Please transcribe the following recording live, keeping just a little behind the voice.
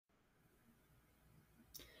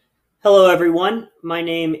Hello, everyone. My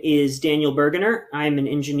name is Daniel Burgener. I'm an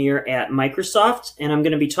engineer at Microsoft, and I'm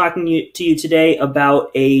going to be talking to you today about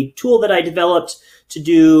a tool that I developed to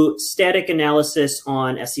do static analysis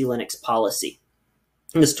on SELinux policy.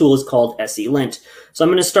 And this tool is called SELint. So I'm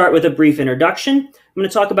going to start with a brief introduction. I'm going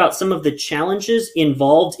to talk about some of the challenges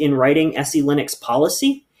involved in writing SELinux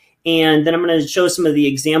policy. And then I'm going to show some of the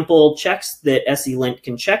example checks that SELint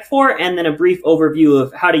can check for, and then a brief overview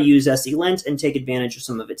of how to use SELint and take advantage of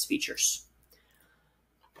some of its features.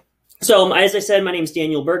 So, as I said, my name is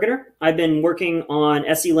Daniel Burgener. I've been working on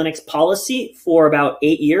SELinux policy for about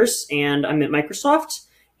 8 years, and I'm at Microsoft,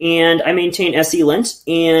 and I maintain SELint.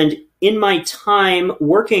 And in my time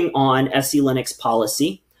working on SELinux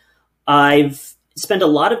policy, I've spent a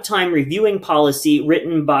lot of time reviewing policy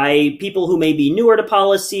written by people who may be newer to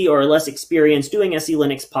policy or less experienced doing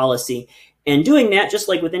SELinux policy. And doing that, just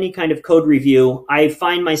like with any kind of code review, I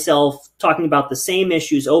find myself talking about the same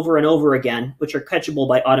issues over and over again, which are catchable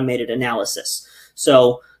by automated analysis.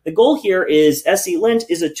 So the goal here is SELint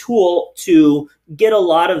is a tool to get a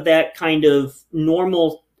lot of that kind of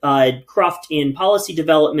normal cruft in policy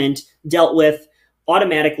development dealt with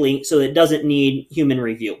automatically so that it doesn't need human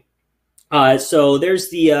review. So there's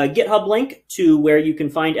the GitHub link to where you can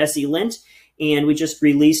find SELint, and we just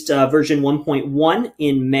released version 1.1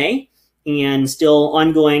 in May, and still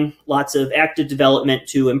ongoing, lots of active development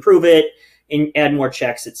to improve it and add more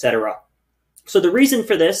checks, etc. So the reason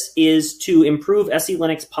for this is to improve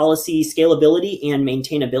SELinux policy scalability and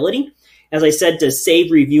maintainability. As I said, to save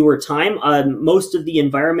reviewer time, most of the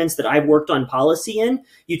environments that I've worked on policy in,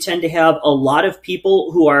 you tend to have a lot of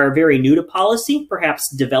people who are very new to policy, perhaps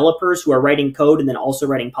developers who are writing code and then also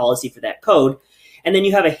writing policy for that code. And then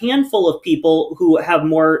you have a handful of people who have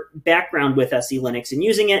more background with SELinux and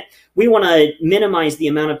using it. We want to minimize the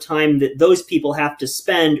amount of time that those people have to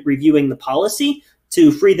spend reviewing the policy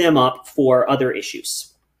to free them up for other issues.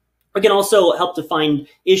 We can also help to find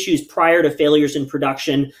issues prior to failures in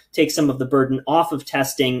production, take some of the burden off of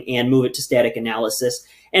testing, and move it to static analysis.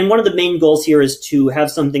 And one of the main goals here is to have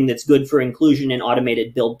something that's good for inclusion in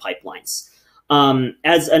automated build pipelines.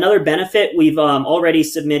 As another benefit, we've already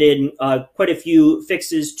submitted quite a few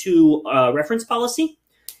fixes to reference policy.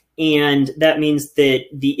 And that means that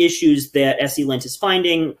the issues that SELint is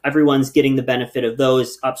finding, everyone's getting the benefit of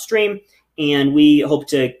those upstream. And we hope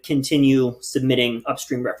to continue submitting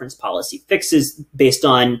upstream reference policy fixes based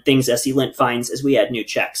on things SELint finds as we add new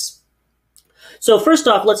checks. So first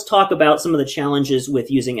off, let's talk about some of the challenges with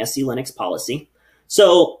using SELinux policy.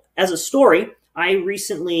 So as a story, I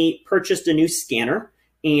recently purchased a new scanner,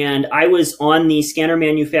 and I was on the scanner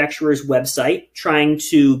manufacturer's website trying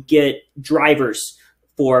to get drivers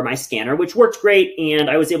for my scanner, which worked great, and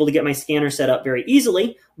I was able to get my scanner set up very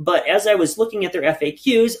easily. But as I was looking at their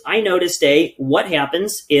FAQs, I noticed what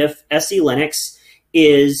happens if SELinux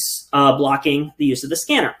is blocking the use of the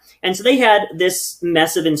scanner. And so they had this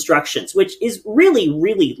mess of instructions, which is really,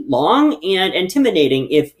 really long and intimidating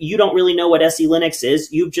if you don't really know what SELinux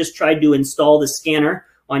is. You've just tried to install the scanner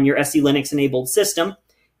on your SELinux enabled system,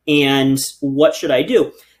 and what should I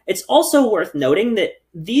do? It's also worth noting that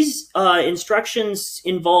these instructions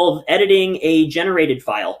involve editing a generated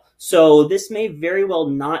file. So this may very well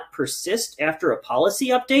not persist after a policy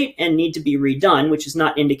update and need to be redone, which is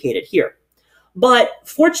not indicated here. But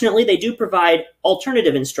fortunately, they do provide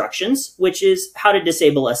alternative instructions, which is how to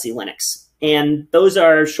disable SELinux. And those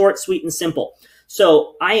are short, sweet, and simple.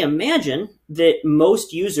 So I imagine that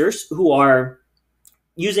most users who are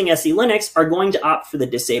using SELinux are going to opt for the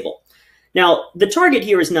disable. Now, the target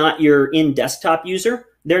here is not your in-desktop user.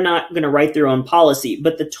 They're not going to write their own policy,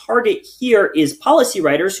 but the target here is policy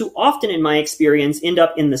writers who often, in my experience, end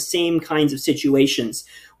up in the same kinds of situations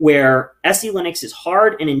where SELinux is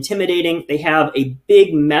hard and intimidating. They have a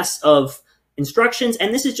big mess of instructions,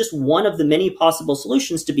 and this is just one of the many possible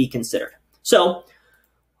solutions to be considered. So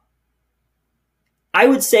I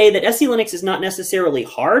would say that SELinux is not necessarily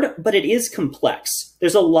hard, but it is complex.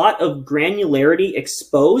 There's a lot of granularity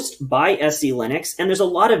exposed by SELinux, and there's a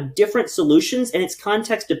lot of different solutions, and it's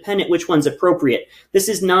context dependent which one's appropriate. This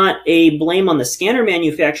is not a blame on the scanner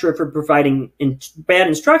manufacturer for providing bad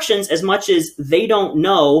instructions as much as they don't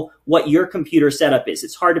know what your computer setup is.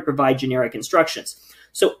 It's hard to provide generic instructions.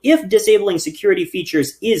 So if disabling security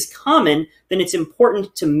features is common, then it's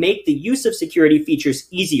important to make the use of security features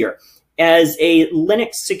easier. As a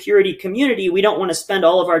Linux security community, we don't want to spend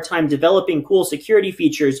all of our time developing cool security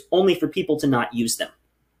features only for people to not use them.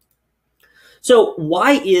 So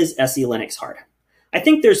why is SELinux hard? I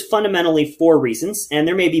think there's fundamentally 4 reasons, and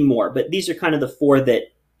there may be more, but these are kind of the 4 that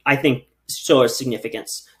I think show a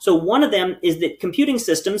significance. So one of them is that computing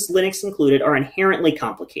systems, Linux included, are inherently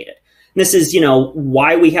complicated. This is,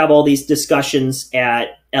 why we have all these discussions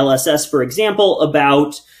at LSS, for example,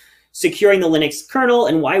 about securing the Linux kernel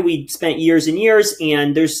and why we spent years and years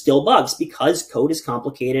and there's still bugs because code is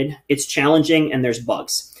complicated, it's challenging, and there's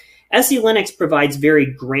bugs. SELinux provides very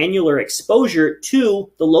granular exposure to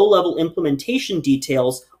the low-level implementation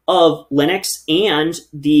details of Linux and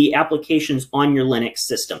the applications on your Linux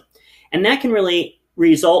system. And that can really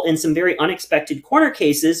result in some very unexpected corner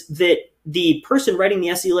cases that the person writing the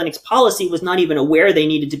SELinux policy was not even aware they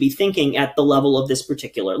needed to be thinking at the level of this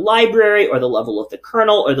particular library or the level of the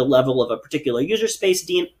kernel or the level of a particular user space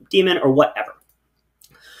daemon or whatever.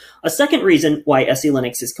 A second reason why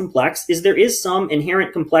SELinux is complex is there is some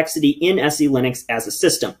inherent complexity in SELinux as a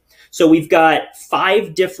system. So we've got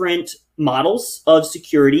 5 different models of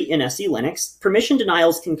security in SELinux. Permission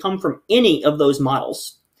denials can come from any of those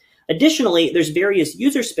models. Additionally, there's various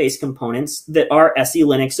user space components that are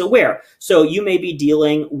SELinux aware. So you may be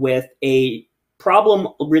dealing with a problem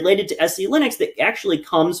related to SELinux that actually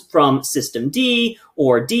comes from systemd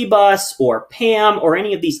or dbus or PAM or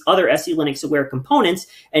any of these other SELinux aware components.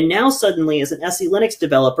 And now suddenly as an SELinux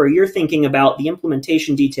developer, you're thinking about the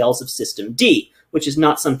implementation details of systemd, which is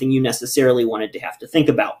not something you necessarily wanted to have to think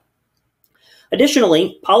about.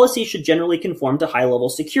 Additionally, policy should generally conform to high-level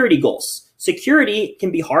security goals. Security can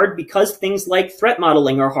be hard because things like threat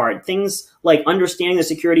modeling are hard. Things like understanding the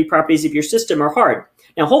security properties of your system are hard.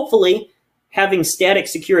 Now, hopefully, having static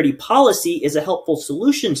security policy is a helpful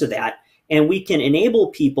solution to that, and we can enable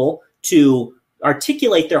people to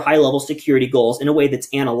articulate their high-level security goals in a way that's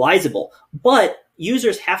analyzable. But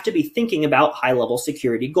users have to be thinking about high-level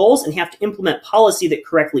security goals and have to implement policy that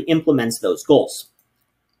correctly implements those goals.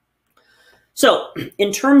 So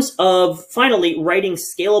in terms of, finally, writing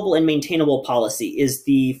scalable and maintainable policy is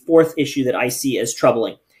the 4th issue that I see as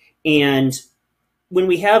troubling. And when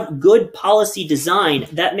we have good policy design,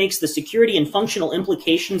 that makes the security and functional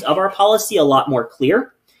implications of our policy a lot more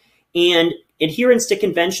clear. And adherence to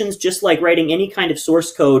conventions, just like writing any kind of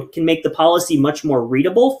source code, can make the policy much more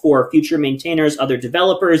readable for future maintainers, other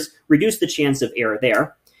developers, reduce the chance of error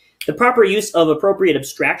there. The proper use of appropriate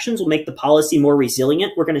abstractions will make the policy more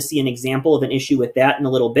resilient. We're going to see an example of an issue with that in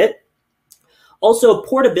a little bit. Also,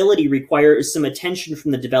 portability requires some attention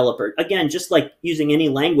from the developer. Again, just like using any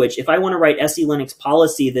language, if I want to write SELinux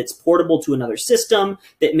policy that's portable to another system,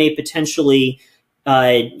 that may potentially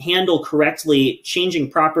handle correctly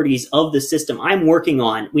changing properties of the system I'm working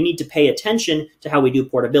on, we need to pay attention to how we do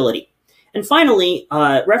portability. And finally,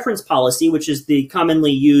 reference policy, which is the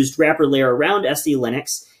commonly used wrapper layer around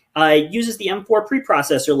SELinux, uses the M4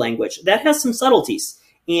 preprocessor language. That has some subtleties.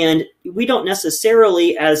 And we don't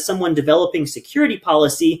necessarily, as someone developing security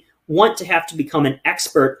policy, want to have to become an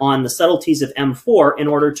expert on the subtleties of M4 in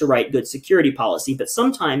order to write good security policy. But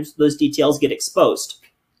sometimes those details get exposed.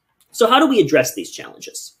 So how do we address these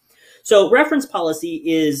challenges? So reference policy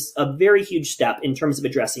is a very huge step in terms of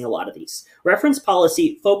addressing a lot of these. Reference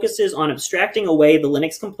policy focuses on abstracting away the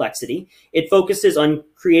Linux complexity. It focuses on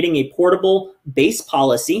creating a portable base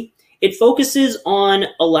policy. It focuses on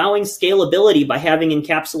allowing scalability by having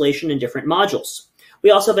encapsulation in different modules. We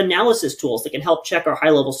also have analysis tools that can help check our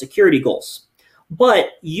high-level security goals.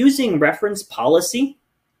 But using reference policy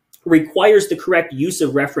requires the correct use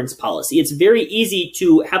of reference policy. It's very easy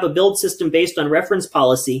to have a build system based on reference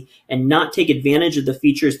policy and not take advantage of the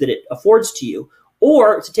features that it affords to you,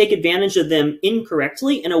 or to take advantage of them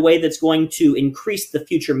incorrectly in a way that's going to increase the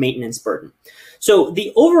future maintenance burden. So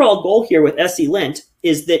the overall goal here with SELint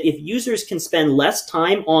is that if users can spend less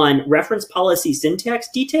time on reference policy syntax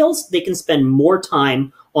details, they can spend more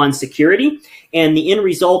time on security. And the end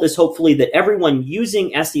result is hopefully that everyone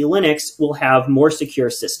using SELinux will have more secure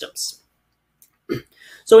systems.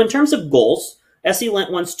 So in terms of goals, SELint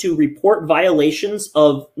wants to report violations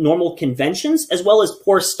of normal conventions as well as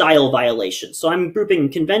poor style violations. So I'm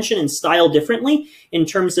grouping convention and style differently in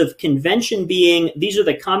terms of convention being these are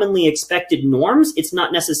the commonly expected norms. It's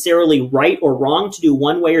not necessarily right or wrong to do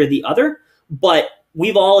one way or the other, but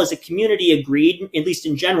we've all as a community agreed, at least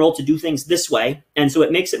in general, to do things this way. And so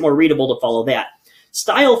it makes it more readable to follow that.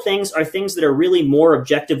 Style things are things that are really more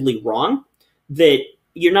objectively wrong, that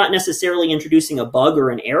you're not necessarily introducing a bug or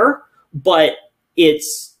an error, but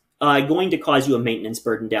it's going to cause you a maintenance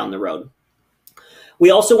burden down the road.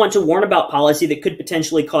 We also want to warn about policy that could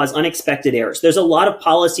potentially cause unexpected errors. There's a lot of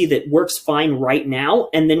policy that works fine right now,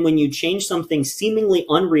 and then when you change something seemingly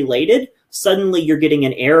unrelated, suddenly you're getting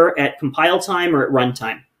an error at compile time or at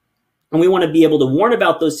runtime. And we want to be able to warn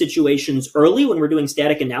about those situations early when we're doing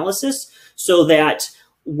static analysis so that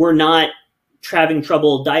we're not having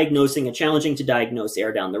trouble diagnosing a challenging to diagnose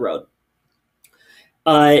error down the road.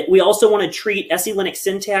 We also want to treat SELinux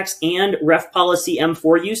syntax and ref policy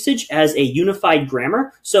M4 usage as a unified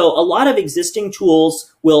grammar. So a lot of existing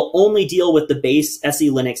tools will only deal with the base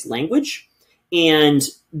SELinux language, and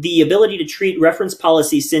the ability to treat reference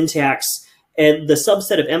policy syntax and the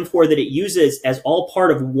subset of M4 that it uses as all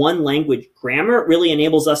part of one language grammar really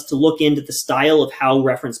enables us to look into the style of how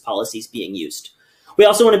reference policy is being used. We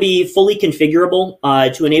also want to be fully configurable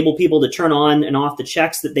to enable people to turn on and off the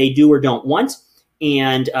checks that they do or don't want,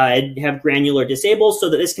 and have granular disable so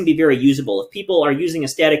that this can be very usable. If people are using a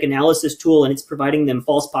static analysis tool and it's providing them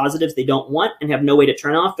false positives they don't want and have no way to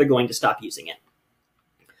turn off, they're going to stop using it.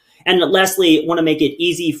 And lastly, want to make it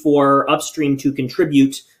easy for upstream to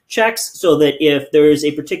contribute checks so that if there's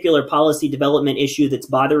a particular policy development issue that's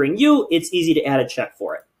bothering you, it's easy to add a check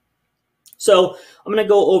for it. So I'm going to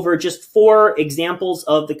go over just 4 examples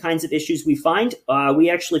of the kinds of issues we find.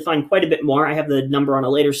 We actually find quite a bit more. I have the number on a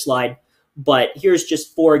later slide, but here's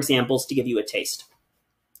just 4 examples to give you a taste.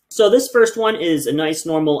 So this first one is a nice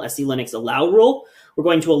normal SELinux allow rule. We're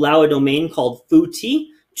going to allow a domain called foo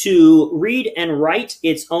to read and write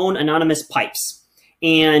its own anonymous pipes.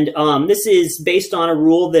 And this is based on a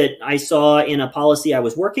rule that I saw in a policy I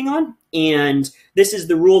was working on. And this is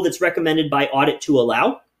the rule that's recommended by audit to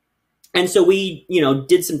allow. And so we,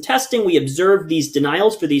 did some testing. We observed these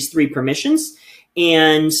denials for these 3 permissions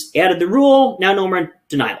and added the rule. Now no more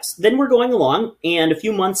denials. Then we're going along, and a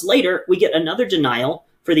few months later, we get another denial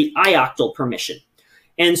for the ioctl permission.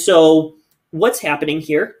 And so what's happening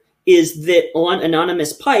here is that on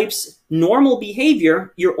anonymous pipes, normal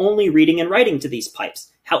behavior, you're only reading and writing to these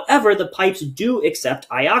pipes. However, the pipes do accept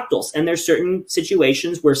ioctls, and there's certain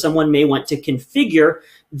situations where someone may want to configure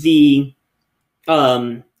the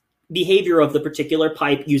behavior of the particular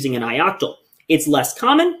pipe using an ioctl. It's less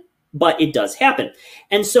common, but it does happen.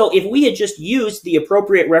 And so if we had just used the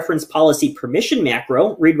appropriate reference policy permission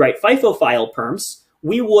macro, read-write FIFO file perms,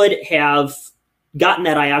 we would have gotten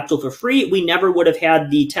that ioctl for free. We never would have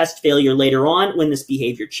had the test failure later on when this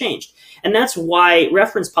behavior changed. And that's why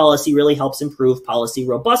reference policy really helps improve policy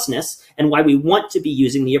robustness and why we want to be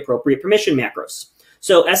using the appropriate permission macros.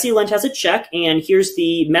 So SELint has a check, and here's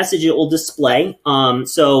the message it will display.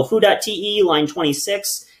 So foo.te, line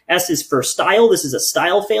 26, S is for style. This is a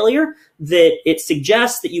style failure that it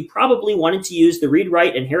suggests that you probably wanted to use the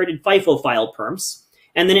read-write inherited FIFO file perms.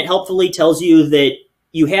 And then it helpfully tells you that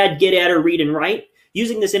you had get, add, or read and write.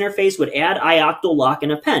 Using this interface would add ioctl, lock,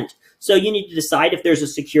 and append. So you need to decide if there's a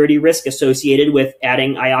security risk associated with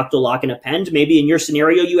adding ioctl, lock, and append. Maybe in your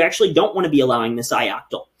scenario, you actually don't want to be allowing this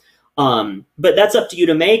ioctl. But that's up to you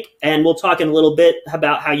to make, and we'll talk in a little bit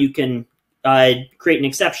about how you can create an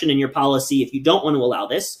exception in your policy if you don't want to allow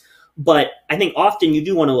this. But I think often you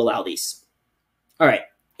do want to allow these. All right,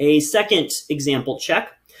 a second example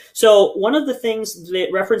check. So one of the things that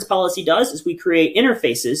reference policy does is we create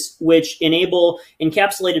interfaces which enable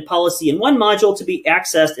encapsulated policy in one module to be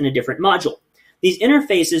accessed in a different module. These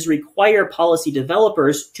interfaces require policy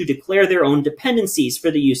developers to declare their own dependencies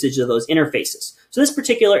for the usage of those interfaces. So this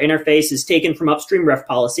particular interface is taken from upstream ref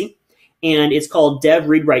policy, and it's called dev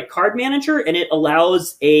read write card manager, and it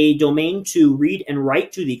allows a domain to read and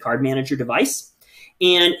write to the card manager device.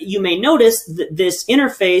 And you may notice that this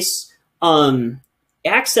interface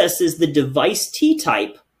accesses the device T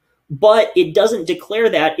type, but it doesn't declare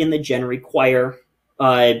that in the gen require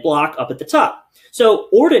block up at the top. So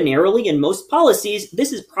ordinarily in most policies,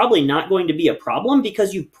 this is probably not going to be a problem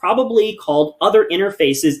because you've probably called other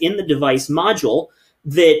interfaces in the device module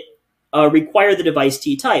that require the device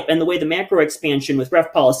T type. And the way the macro expansion with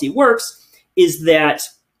ref policy works is that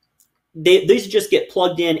these just get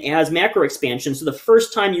plugged in as macro expansion. So the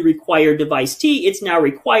first time you require device T, it's now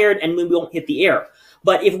required and we won't hit the error.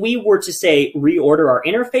 But if we were to say reorder our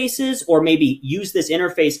interfaces or maybe use this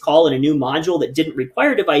interface call in a new module that didn't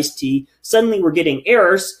require device T, suddenly we're getting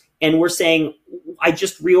errors and we're saying, I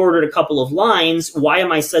just reordered a couple of lines. Why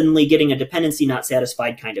am I suddenly getting a dependency not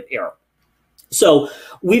satisfied kind of error? So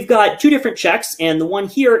we've got 2 different checks, and the one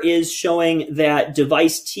here is showing that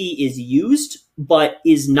device T is used but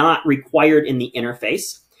is not required in the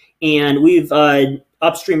interface. And we've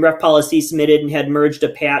upstream ref policy submitted and had merged a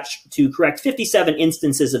patch to correct 57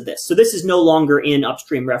 instances of this. So this is no longer in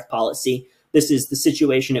upstream ref policy. This is the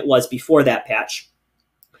situation it was before that patch.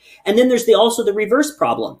 And then there's also the reverse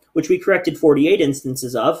problem, which we corrected 48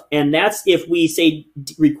 instances of. And that's if we say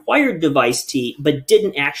required device T, but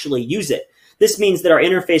didn't actually use it. This means that our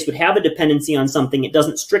interface would have a dependency on something it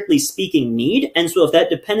doesn't strictly speaking need. And so if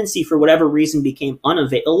that dependency for whatever reason became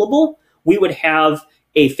unavailable, we would have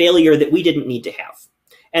a failure that we didn't need to have.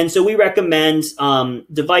 And so we recommend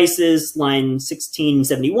devices, line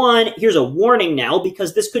 1671. Here's a warning now,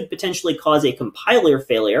 because this could potentially cause a compiler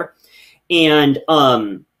failure. And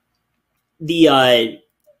it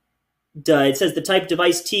says the type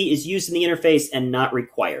device T is used in the interface and not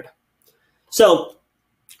required. So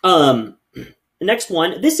the next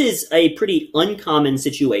one, this is a pretty uncommon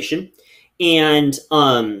situation. And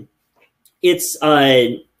I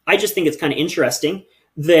just think it's kind of interesting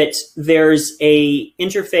that there's a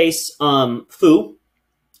interface foo,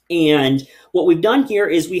 and what we've done here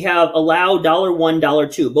is we have allow $1,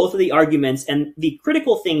 $2, both of the arguments, and the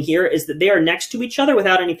critical thing here is that they are next to each other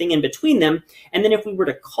without anything in between them. And then if we were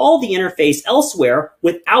to call the interface elsewhere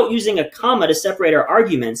without using a comma to separate our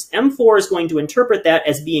arguments, M4 is going to interpret that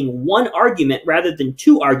as being one argument rather than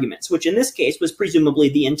two arguments, which in this case was presumably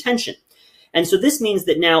the intention. And so this means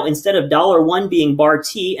that now, instead of $1 being bar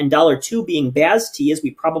T and $2 being baz T, as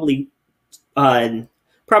we probably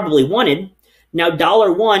wanted, now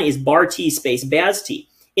 $1 is bar T space baz T.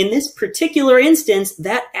 In this particular instance,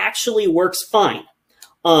 that actually works fine.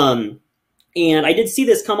 And I did see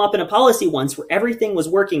this come up in a policy once where everything was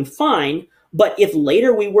working fine, but if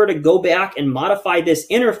later we were to go back and modify this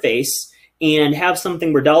interface and have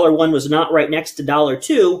something where $1 was not right next to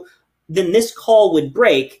 $2, then this call would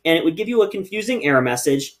break and it would give you a confusing error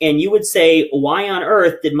message, and you would say, why on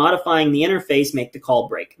earth did modifying the interface make the call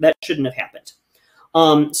break? That shouldn't have happened.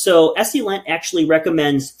 So SELint actually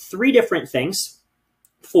recommends 3 different things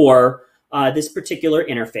for this particular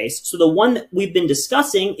interface. So the one that we've been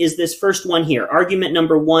discussing is this first one here. Argument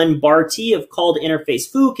number 1, bar T of called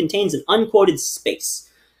interface foo contains an unquoted space.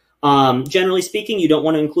 Generally speaking, you don't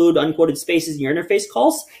want to include unquoted spaces in your interface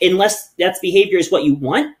calls unless that's behavior is what you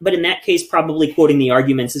want. But in that case, probably quoting the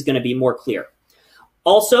arguments is going to be more clear.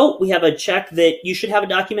 Also, we have a check that you should have a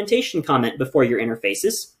documentation comment before your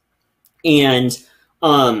interfaces. And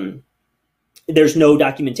there's no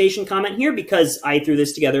documentation comment here because I threw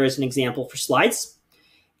this together as an example for slides.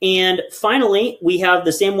 And finally, we have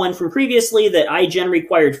the same one from previously that iGen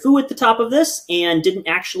required foo at the top of this and didn't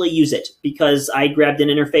actually use it because I grabbed an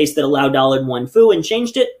interface that allowed $1 foo and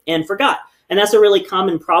changed it and forgot. And that's a really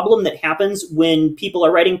common problem that happens when people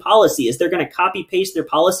are writing policy, is they're going to copy paste their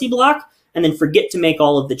policy block and then forget to make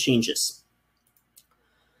all of the changes.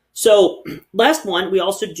 So last one, we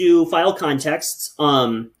also do file contexts.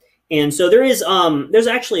 And so there's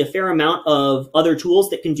actually a fair amount of other tools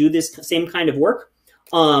that can do this same kind of work.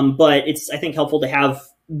 But it's, I think, helpful to have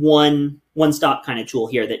one-stop kind of tool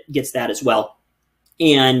here that gets that as well.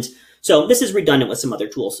 And so this is redundant with some other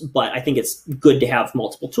tools, but I think it's good to have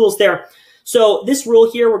multiple tools there. So this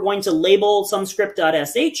rule here, we're going to label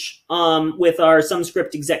sumscript.sh with our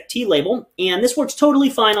sumscript exec t label. And this works totally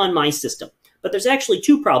fine on my system. But there's actually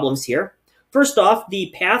 2 problems here. First off,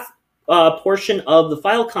 the path portion of the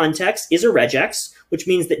file context is a regex, which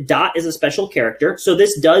means that dot is a special character. So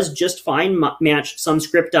this does just fine match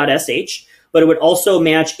sumscript.sh, but it would also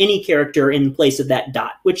match any character in place of that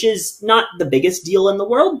dot, which is not the biggest deal in the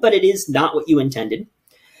world, but it is not what you intended.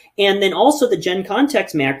 And then also the gen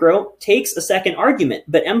context macro takes a second argument,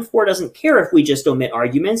 but M4 doesn't care if we just omit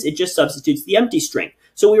arguments. It just substitutes the empty string.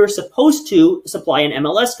 So we were supposed to supply an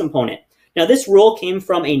MLS component. Now, this rule came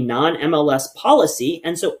from a non-MLS policy,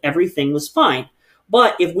 and so everything was fine.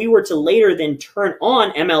 But if we were to later then turn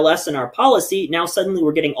on MLS in our policy, now suddenly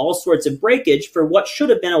we're getting all sorts of breakage for what should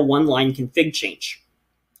have been a one-line config change.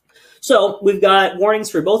 So we've got warnings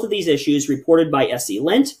for both of these issues reported by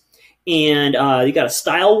SELint. And you got a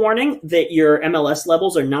style warning that your MLS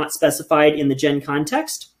levels are not specified in the gen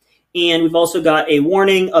context. And we've also got a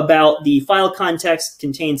warning about the file context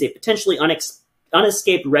contains a potentially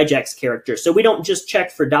unescaped regex character. So we don't just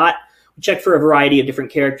check for dot, we check for a variety of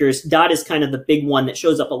different characters. Dot is kind of the big one that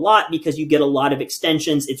shows up a lot because you get a lot of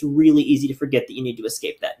extensions. It's really easy to forget that you need to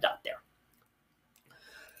escape that dot there.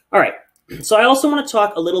 All right, so I also want to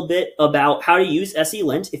talk a little bit about how to use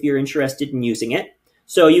SELint if you're interested in using it.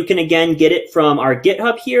 So you can, again, get it from our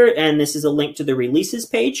GitHub here, and this is a link to the releases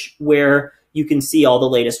page where you can see all the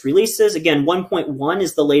latest releases. Again, 1.1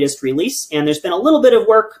 is the latest release, and there's been a little bit of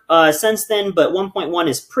work since then, but 1.1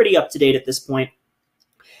 is pretty up to date at this point.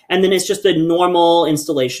 And then it's just a normal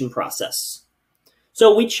installation process.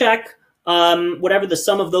 So we check whatever the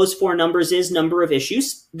sum of those 4 numbers is, number of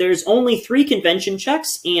issues. There's only 3 convention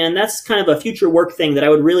checks, and that's kind of a future work thing that I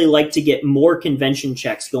would really like to get more convention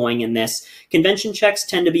checks going in this. Convention checks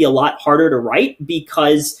tend to be a lot harder to write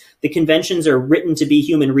because the conventions are written to be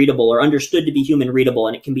human readable or understood to be human readable,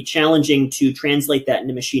 and it can be challenging to translate that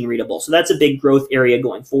into machine readable. So that's a big growth area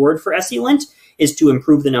going forward for SELint, is to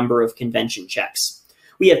improve the number of convention checks.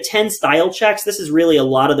 We have 10 style checks. This is really a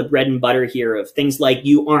lot of the bread and butter here of things like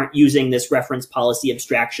you aren't using this reference policy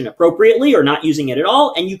abstraction appropriately or not using it at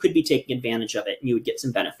all, and you could be taking advantage of it and you would get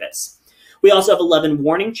some benefits. We also have 11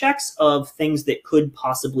 warning checks of things that could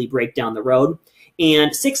possibly break down the road,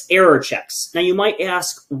 and 6 error checks. Now you might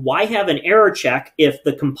ask, why have an error check if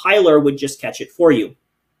the compiler would just catch it for you?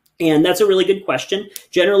 And that's a really good question.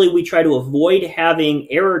 Generally, we try to avoid having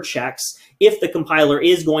error checks if the compiler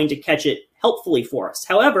is going to catch it helpfully for us.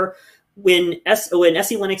 However, when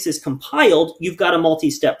SELinux is compiled, you've got a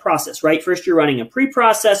multi-step process, right? First, you're running a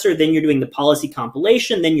preprocessor, then you're doing the policy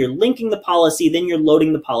compilation, then you're linking the policy, then you're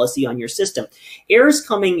loading the policy on your system. Errors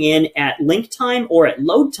coming in at link time or at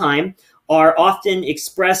load time are often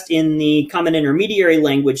expressed in the common intermediary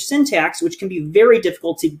language syntax, which can be very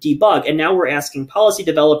difficult to debug. And now we're asking policy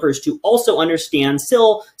developers to also understand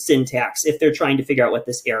SIL syntax if they're trying to figure out what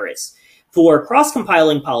this error is. For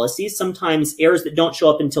cross-compiling policies, sometimes errors that don't show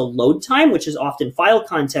up until load time, which is often file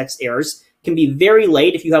context errors, can be very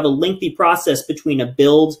late if you have a lengthy process between a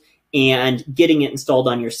build and getting it installed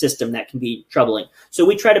on your system. That can be troubling. So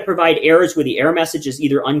we try to provide errors where the error message is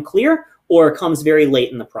either unclear or comes very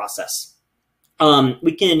late in the process.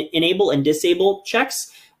 We can enable and disable checks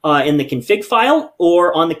in the config file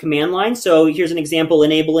or on the command line. So here's an example: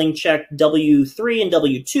 enabling check W3 and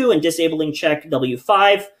W2 and disabling check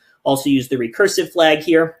W5. Also use the recursive flag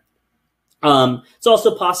here. It's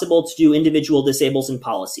also possible to do individual disables in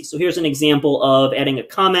policy. So here's an example of adding a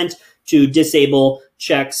comment to disable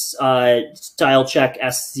checks, style check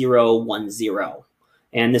S010.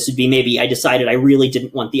 And this would be maybe I decided I really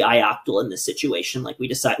didn't want the ioctal in this situation, like we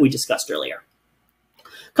discussed earlier.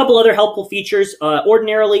 A couple other helpful features.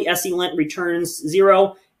 Ordinarily, SELint returns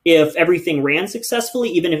 0 if everything ran successfully,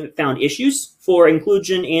 even if it found issues. For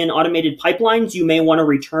inclusion in automated pipelines, you may want to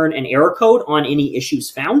return an error code on any issues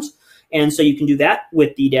found. And so you can do that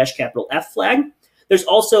with the -F flag. There's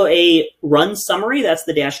also a run summary. That's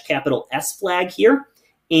the -S flag here.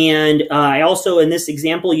 And I also, in this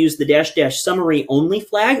example, use the --summary only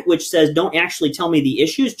flag, which says don't actually tell me the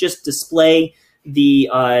issues, just display the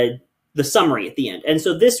summary at the end. And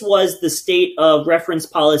so this was the state of reference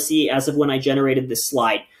policy as of when I generated this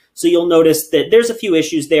slide. So you'll notice that there's a few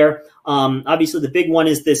issues there. Obviously, the big one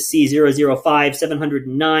is this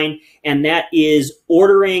C005-709, and that is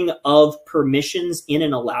ordering of permissions in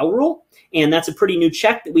an allow rule. And that's a pretty new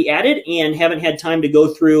check that we added and haven't had time to go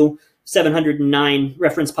through 709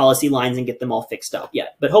 reference policy lines and get them all fixed up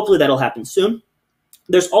yet. But hopefully that'll happen soon.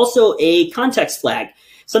 There's also a context flag.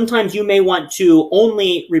 Sometimes you may want to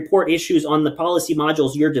only report issues on the policy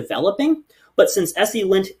modules you're developing, but since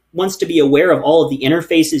SELint wants to be aware of all of the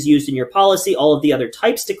interfaces used in your policy, all of the other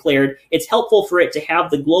types declared, it's helpful for it to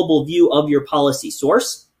have the global view of your policy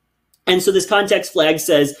source. And so this context flag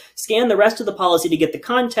says, scan the rest of the policy to get the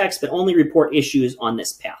context, but only report issues on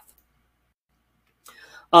this path.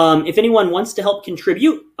 If anyone wants to help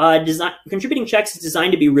contribute, contributing checks is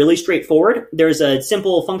designed to be really straightforward. There's a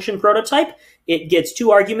simple function prototype. It gets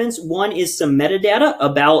 2 arguments. One is some metadata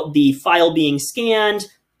about the file being scanned,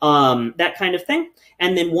 that kind of thing.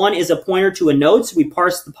 And then one is a pointer to a node. So we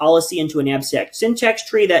parse the policy into an abstract syntax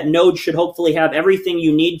tree. That node should hopefully have everything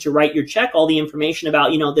you need to write your check, all the information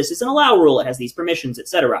about, this is an allow rule, it has these permissions,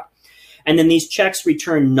 etc. And then these checks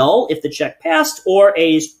return null if the check passed, or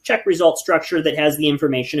a check result structure that has the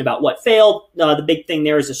information about what failed. The big thing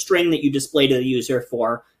there is a string that you display to the user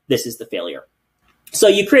for this is the failure. So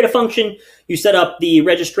you create a function, you set up the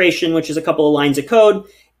registration, which is a couple of lines of code,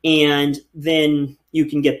 and then you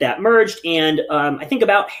can get that merged. And I think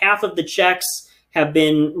about half of the checks have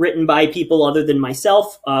been written by people other than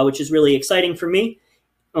myself, which is really exciting for me.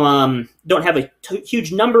 Don't have a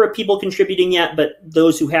huge number of people contributing yet, but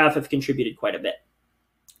those who have contributed quite a bit.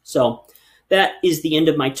 So that is the end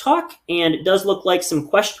of my talk, and it does look like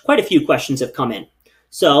quite a few questions have come in.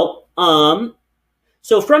 So,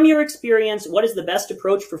 so from your experience, what is the best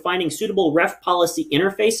approach for finding suitable ref policy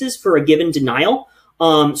interfaces for a given denial?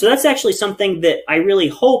 So that's actually something that I really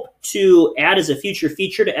hope to add as a future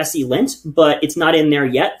feature to SELint, but it's not in there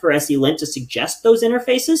yet for SELint to suggest those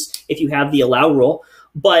interfaces if you have the allow rule.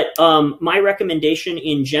 But my recommendation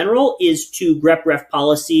in general is to grep ref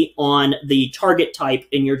policy on the target type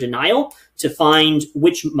in your denial to find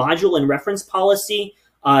which module and reference policy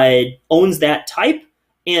owns that type,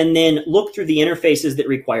 and then look through the interfaces that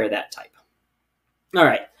require that type. All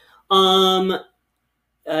right.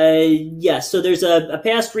 Yes, so there's a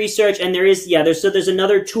past research, and there's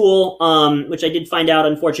another tool, which I did find out,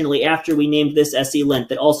 unfortunately, after we named this SELint,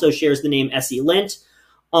 that also shares the name SELint.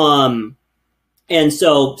 And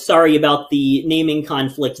so sorry about the naming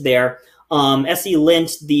conflict there.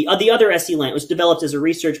 SELint, the other SELint was developed as a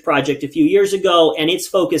research project a few years ago, and it's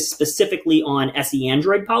focused specifically on SE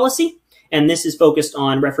Android policy, and this is focused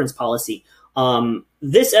on reference policy.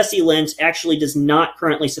 This SELint actually does not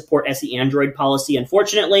currently support SE Android policy,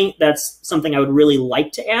 unfortunately. That's something I would really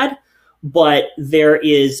like to add, but there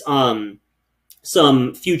is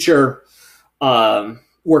some future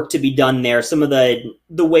work to be done there. Some of the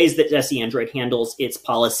ways that SE Android handles its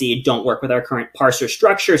policy don't work with our current parser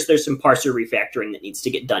structure, so there's some parser refactoring that needs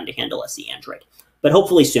to get done to handle SE Android, but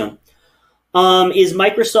hopefully soon. Is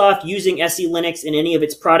Microsoft using SELinux in any of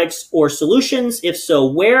its products or solutions? If so,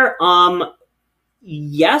 where?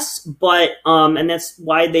 Yes, but and that's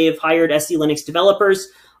why they've hired SELinux developers.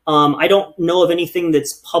 I don't know of anything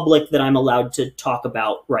that's public that I'm allowed to talk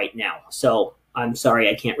about right now, so I'm sorry,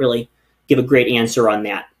 I can't really give a great answer on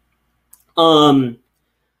that. How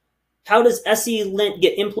does SELint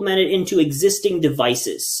get implemented into existing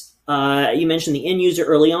devices? You mentioned the end user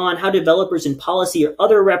early on. How developers in policy or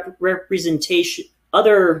other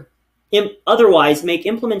otherwise make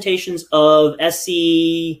implementations of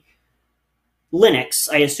SELinux,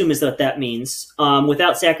 I assume is what that means,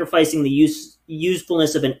 without sacrificing the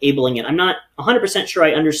usefulness of enabling it. I'm not 100% sure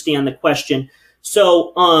I understand the question.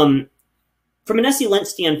 So from an SELint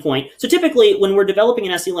standpoint, so typically when we're developing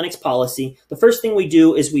an SELinux policy, the first thing we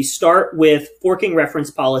do is we start with forking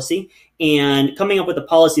reference policy and coming up with a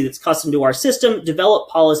policy that's custom to our system, develop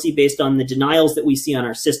policy based on the denials that we see on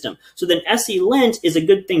our system. So then SELint is a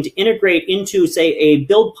good thing to integrate into, say, a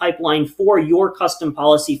build pipeline for your custom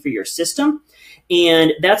policy for your system.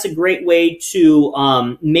 And that's a great way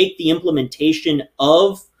to make the implementation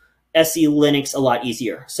of SELinux a lot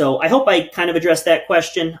easier. So I hope I kind of addressed that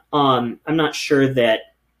question. I'm not sure that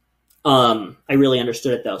I really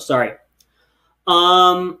understood it though. Sorry.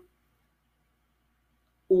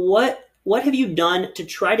 What have you done to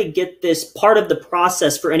try to get this part of the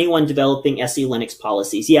process for anyone developing SELinux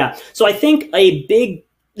policies? Yeah. So I think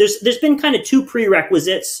there's been kind of two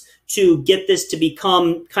prerequisites to get this to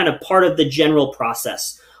become kind of part of the general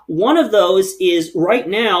process. One of those is right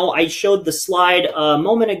now, I showed the slide a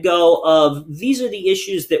moment ago of these are the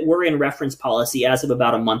issues that were in reference policy as of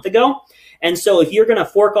about a month ago. And so if you're going to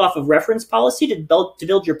fork off of reference policy to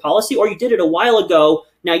build your policy, or you did it a while ago,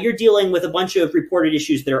 now you're dealing with a bunch of reported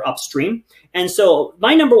issues that are upstream. And so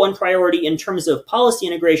my number one priority in terms of policy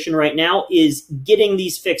integration right now is getting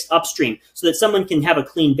these fixed upstream so that someone can have a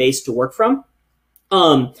clean base to work from.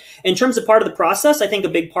 In terms of part of the process, I think a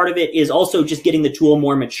big part of it is also just getting the tool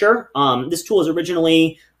more mature. This tool was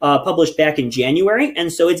originally published back in January, and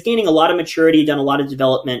so it's gaining a lot of maturity, done a lot of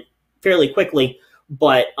development fairly quickly,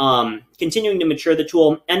 but continuing to mature the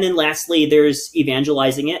tool. And then lastly, there's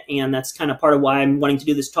evangelizing it, and that's kind of part of why I'm wanting to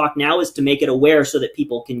do this talk now, is to make it aware so that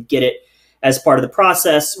people can get it as part of the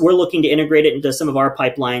process. We're looking to integrate it into some of our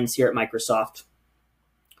pipelines here at Microsoft.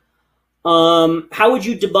 How would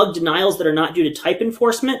you debug denials that are not due to type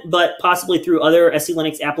enforcement, but possibly through other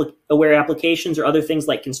SELinux aware applications or other things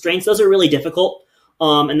like constraints? Those are really difficult,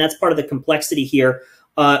 and that's part of the complexity here.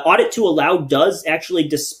 Audit to allow does actually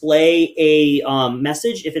display a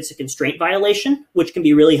message if it's a constraint violation, which can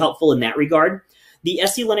be really helpful in that regard. The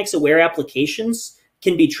SELinux aware applications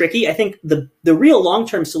can be tricky. I think the real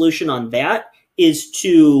long-term solution on that is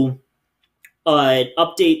to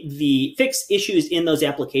fix issues in those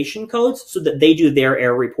application codes so that they do their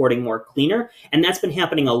error reporting more cleaner. And that's been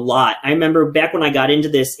happening a lot. I remember back when I got into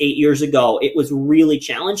this 8 years ago, it was really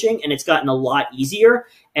challenging, and it's gotten a lot easier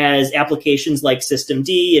as applications like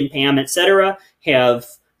systemd and PAM, etc., have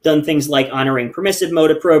done things like honoring permissive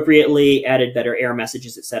mode appropriately, added better error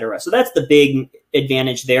messages, etc. So that's the big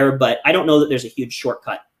advantage there, but I don't know that there's a huge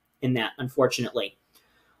shortcut in that, unfortunately.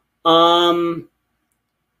 Can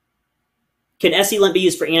SELint be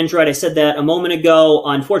used for Android? I said that a moment ago.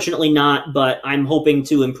 Unfortunately not, but I'm hoping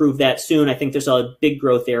to improve that soon. I think there's a big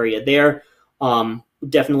growth area there.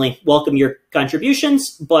 Definitely welcome your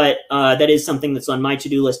contributions, but that is something that's on my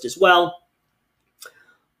to-do list as well.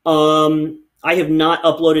 I have not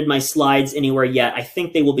uploaded my slides anywhere yet. I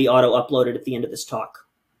think they will be auto-uploaded at the end of this talk.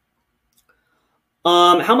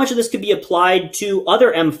 How much of this could be applied to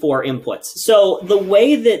other M4 inputs? So the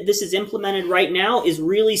way that this is implemented right now is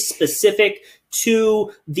really specific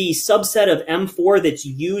to the subset of M4 that's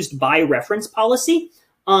used by reference policy.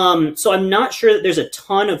 So I'm not sure that there's a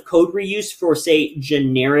ton of code reuse for, say,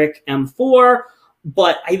 generic M4,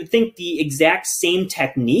 but I think the exact same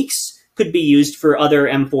techniques could be used for other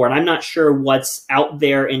M4. And I'm not sure what's out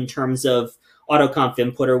there in terms of autoconf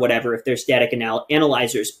input or whatever, if they're static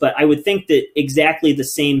analyzers. But I would think that exactly the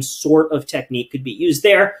same sort of technique could be used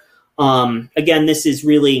there. Again, this is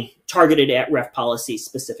really targeted at ref policy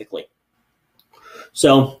specifically.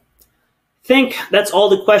 So I think that's all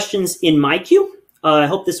the questions in my queue. I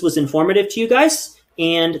hope this was informative to you guys,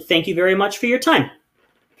 and thank you very much for your time.